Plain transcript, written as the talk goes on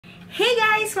Hey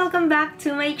guys! Welcome back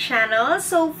to my channel.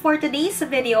 So, for today's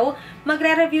video,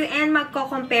 magre-review and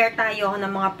magko-compare tayo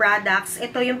ng mga products.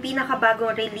 Ito yung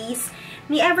pinakabagong release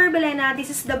ni BILENA.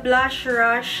 This is the Blush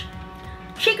Rush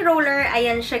Cheek Roller.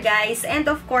 Ayan siya guys.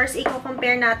 And of course,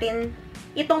 i-compare natin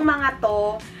itong mga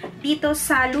to dito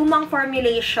sa lumang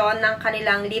formulation ng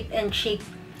kanilang lip and cheek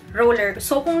roller.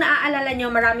 So, kung naaalala nyo,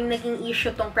 maraming naging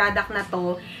issue tong product na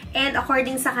to. And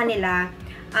according sa kanila,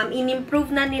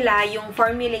 in-improve na nila yung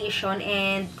formulation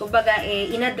and kumbaga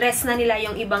in-address na nila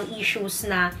yung ibang issues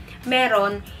na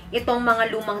meron itong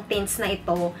mga lumang tints na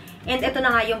ito. And ito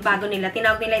na nga yung bago nila.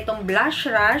 Tinawag nila itong Blush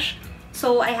Rush.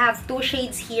 So, I have two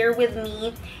shades here with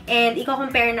me and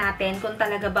i-compare natin kung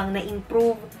talaga bang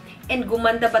na-improve and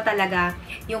gumanda ba talaga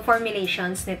yung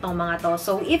formulations nitong mga to.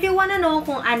 So, if you wanna know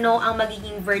kung ano ang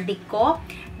magiging verdict ko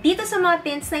dito sa mga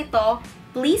tints na ito,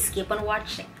 please keep on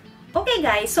watching. Okay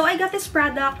guys, so I got these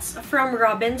products from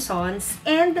Robinsons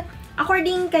and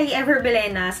according kay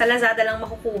BILENA, sa Lazada lang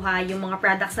makukuha yung mga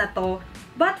products na to.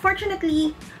 But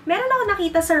fortunately, meron ako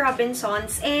nakita sa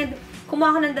Robinsons and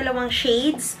kumuha ko ng dalawang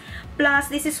shades.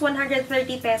 Plus, this is 130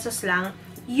 pesos lang.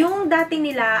 Yung dati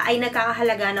nila ay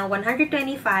nagkakahalaga ng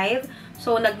 125.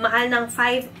 So, nagmahal ng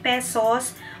 5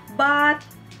 pesos. But,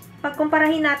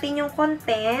 pagkumparahin natin yung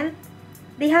content,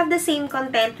 they have the same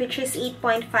content which is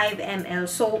 8.5 ml.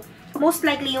 So, most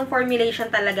likely yung formulation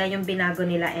talaga yung binago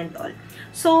nila and all.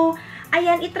 So,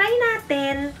 ayan, itry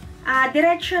natin.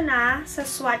 Diretso na sa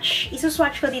swatch.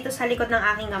 Isuswatch ko dito sa likod ng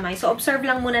aking kamay. So, observe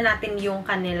lang muna natin yung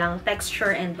kanilang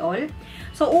texture and all.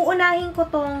 So, uunahin ko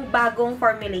tong bagong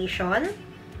formulation.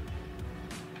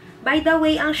 By the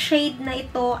way, ang shade na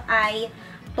ito ay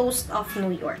Toast of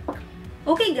New York.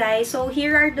 Okay guys, so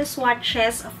here are the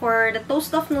swatches for the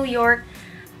Toast of New York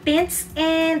tints,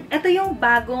 and ito yung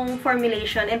bagong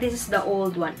formulation and this is the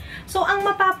old one. So, ang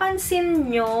mapapansin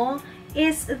nyo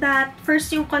is that first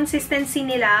yung consistency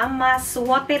nila, mas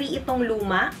watery itong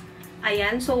luma.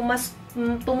 Ayan, so mas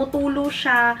tumutulo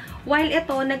siya, while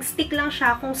ito, nagstick lang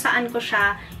siya kung saan ko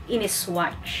siya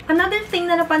in-swatch. Another thing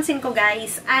na napansin ko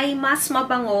guys, ay mas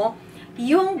mabango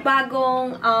yung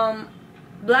bagong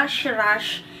Blush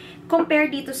Rush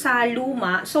compare dito sa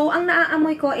luma. So, ang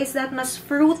naaamoy ko is that mas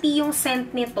fruity yung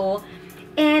scent nito.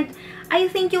 And,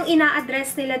 I think yung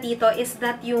ina-address nila dito is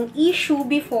that yung issue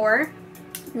before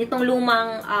nitong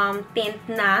lumang tint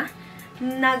na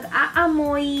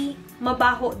nag-aamoy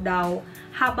mabaho daw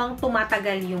habang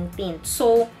tumatagal yung tint.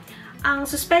 So, ang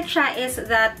suspetsya is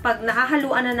that pag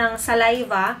nakahaluan na ng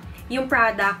saliva, yung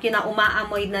product, yun na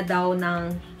umaamoy na daw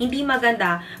ng hindi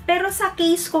maganda. Pero sa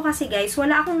case ko kasi guys,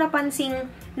 wala akong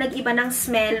napansing nag-iba ng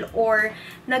smell or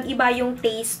nag-iba yung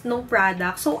taste ng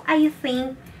product. So, I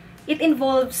think it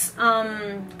involves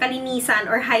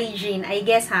kalinisan or hygiene, I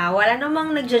guess ha. Wala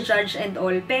namang nagja-judge and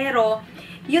all. Pero,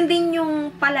 yun din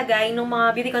yung palagay ng mga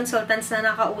beauty consultants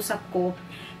na nakausap ko.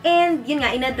 And, yun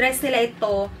nga, in-address nila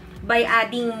ito by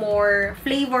adding more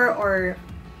flavor or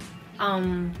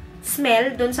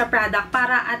smell dun sa product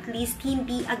para at least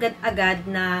hindi agad-agad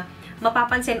na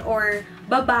mapapansin or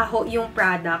babaho yung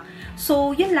product.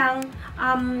 So, yun lang.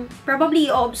 Probably,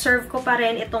 i-observe ko pa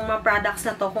rin itong mga products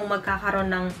na to kung magkakaroon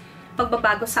ng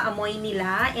pagbabago sa amoy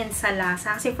nila and sa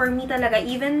lasa. Kasi for me talaga,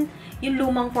 even yung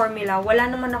lumang formula, wala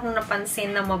naman akong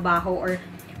napansin na mabaho or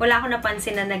wala akong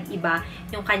napansin na nag-iba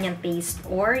yung kanyang taste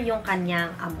or yung kanyang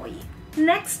amoy.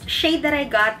 Next shade that I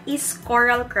got is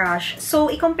Coral Crush.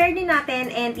 So, i-compare din natin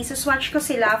and isuswatch ko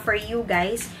sila for you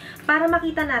guys para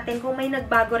makita natin kung may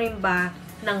nagbago rin ba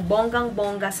ng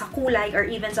bonggang-bongga sa kulay or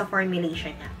even sa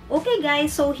formulation niya. Okay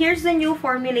guys, so here's the new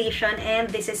formulation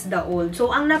and this is the old.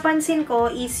 So, ang napansin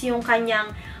ko is yung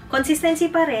kanyang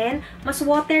consistency pa rin, mas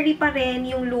watery pa rin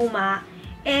yung luma,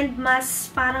 and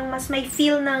mas parang mas may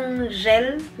feel ng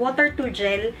gel, water to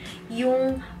gel,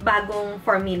 yung bagong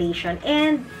formulation.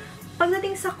 And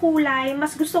pagdating sa kulay,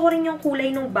 mas gusto ko rin yung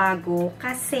kulay nung bago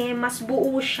kasi mas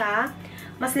buo siya,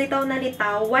 mas litaw na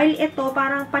litaw, while ito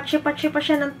parang patsi-patsi pa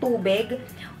siya ng tubig,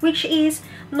 which is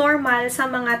normal sa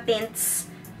mga tints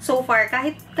so far.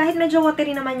 Kahit medyo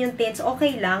watery naman yung tints,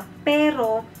 okay lang,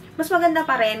 pero mas maganda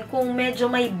pa rin kung medyo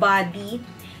may body.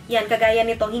 Yan, kagaya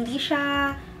nito, hindi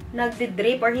siya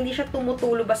nagdi-drip or hindi siya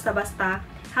tumutulo basta-basta,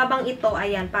 habang ito,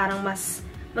 ayan, parang mas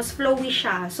flowy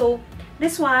siya. So,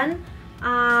 this one,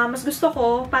 mas gusto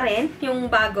ko pa rin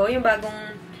yung bagong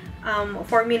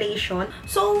formulation.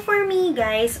 So, for me,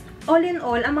 guys, all in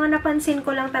all, ang mga napansin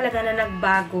ko lang talaga na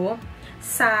nagbago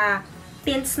sa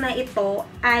tints na ito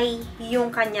ay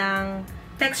yung kanyang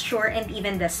texture and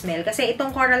even the smell. Kasi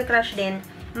itong Coral Crush din,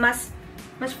 mas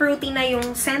fruity na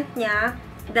yung scent niya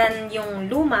than yung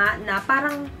luma na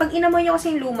parang, pag inamoy nyo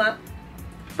kasi yung luma,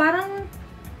 parang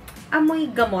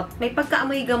amoy gamot. May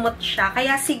pagka-amoy gamot siya.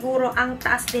 Kaya siguro ang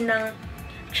taas din ng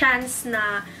chance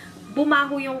na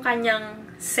bumaho yung kanyang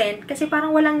scent. Kasi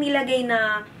parang walang nilagay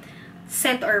na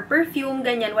scent or perfume,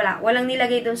 ganyan. Walang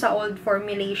nilagay dun sa old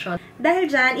formulation.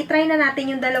 Dahil dyan, itry na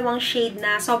natin yung dalawang shade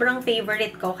na sobrang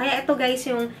favorite ko. Kaya ito guys,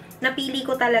 yung napili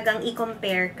ko talagang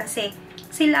i-compare. Kasi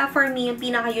sila, for me, yung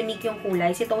pinaka-unique yung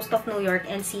kulay. Si Toast of New York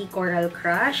and si Coral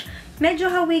Crush. Medyo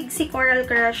hawig si Coral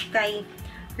Crush kay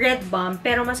Red Bomb,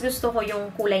 pero mas gusto ko yung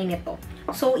kulay nito.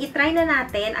 So, itry na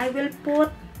natin. I will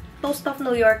put Toast of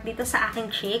New York dito sa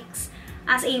aking cheeks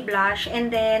as a blush.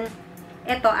 And then,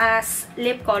 ito as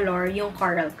lip color, yung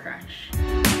Coral Crush.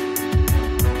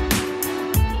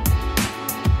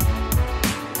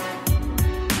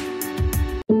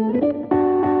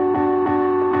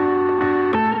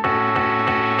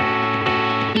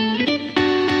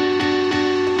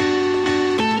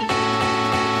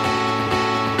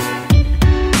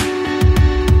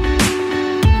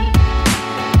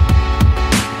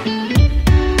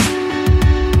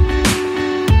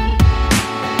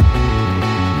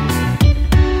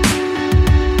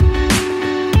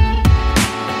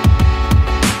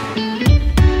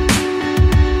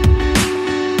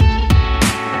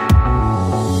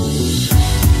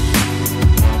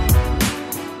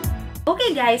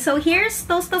 Guys, so here's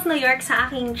Toast of New York sa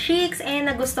aking cheeks and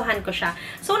nagustuhan ko siya.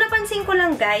 So napansin ko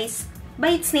lang guys,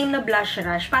 by its name na Blush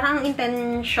Rush, parang ang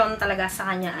intention talaga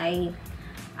sa kanya ay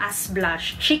as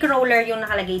blush. Cheek roller yung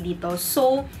nakalagay dito.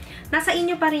 So nasa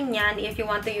inyo pa rin yan if you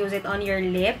want to use it on your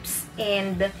lips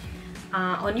and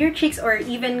on your cheeks or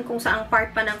even kung saang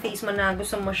part pa ng face mo na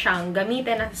gusto mo siyang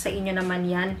gamitin, nasa inyo naman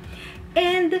yan.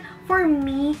 And for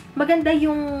me, maganda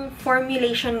yung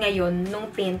formulation ngayon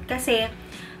nung tint kasi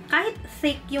kahit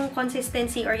thick yung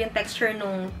consistency or yung texture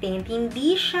nung tint,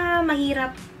 hindi siya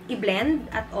mahirap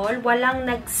i-blend at all. Walang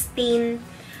nag-stain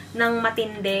ng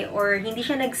matindi or hindi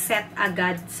siya nag-set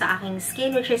agad sa aking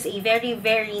skin, which is a very,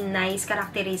 very nice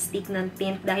characteristic ng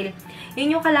tint dahil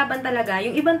yun yung kalaban talaga.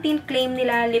 Yung ibang tint claim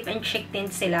nila lip and cheek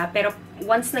tint sila, pero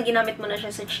once na ginamit mo na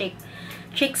siya sa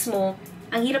cheeks mo,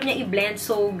 ang hirap niya i-blend.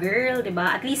 So, girl,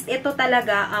 diba? At least ito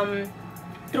talaga,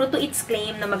 true to its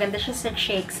claim na maganda siya sa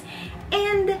cheeks.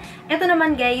 And, ito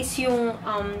naman guys, yung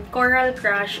Coral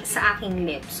Crush sa aking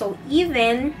lips. So,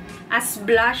 even as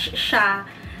blush siya,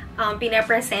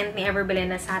 pinapresent ni Ever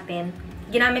BILENA'S sa atin,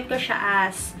 ginamit ko siya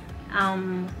as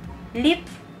lip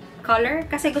color.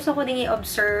 Kasi gusto ko din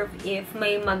i-observe if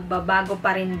may magbabago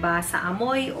pa rin ba sa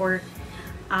amoy or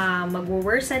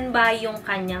mag-worsen ba yung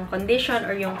kanyang condition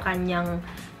or yung kanyang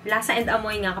lasa and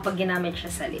amoy nga kapag ginamit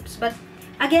siya sa lips. But,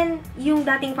 again, yung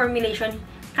dating formulation,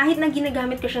 kahit na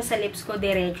ginagamit ko siya sa lips ko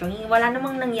diretso, wala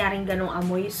namang nangyaring ganong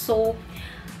amoy. So,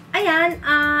 ayan,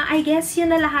 I guess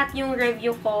yun na lahat yung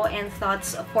review ko and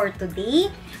thoughts for today.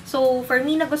 So, for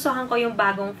me, nagustuhan ko yung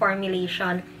bagong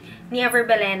formulation ni Ever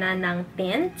BILENA ng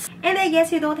Tint. And I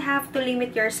guess you don't have to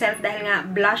limit yourself dahil nga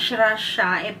blush rush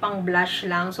siya, pang blush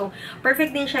lang. So,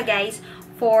 perfect din siya guys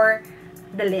for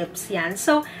the lips. Yan.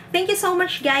 So, thank you so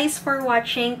much guys for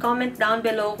watching. Comment down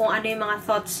below kung ano yung mga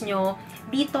thoughts nyo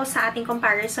dito sa ating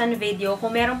comparison video.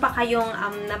 Kung meron pa kayong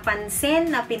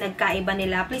napansin na pinagkaiba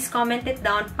nila, please comment it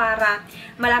down para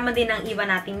malaman din ng iba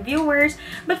nating viewers.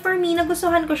 But for me,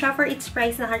 nagustuhan ko siya for its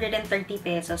price na 130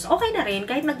 pesos. Okay na rin,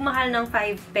 kahit nagmahal ng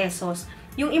 5 pesos.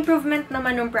 Yung improvement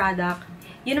naman ng product,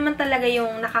 yun naman talaga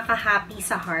yung nakaka-happy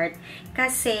sa heart.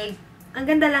 Kasi, ang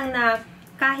ganda lang na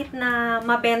kahit na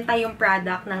mabenta yung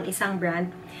product ng isang brand,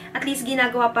 at least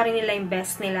ginagawa pa rin nila yung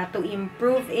best nila to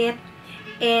improve it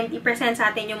and i-present sa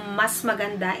atin yung mas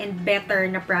maganda and better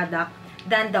na product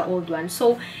than the old one.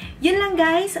 So, yun lang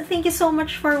guys. Thank you so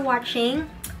much for watching.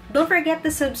 Don't forget to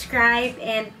subscribe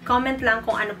and comment lang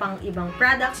kung ano pang ibang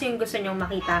products yung gusto nyong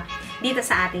makita dito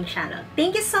sa ating channel.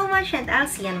 Thank you so much and I'll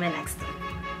see you in my next one.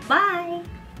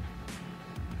 Bye!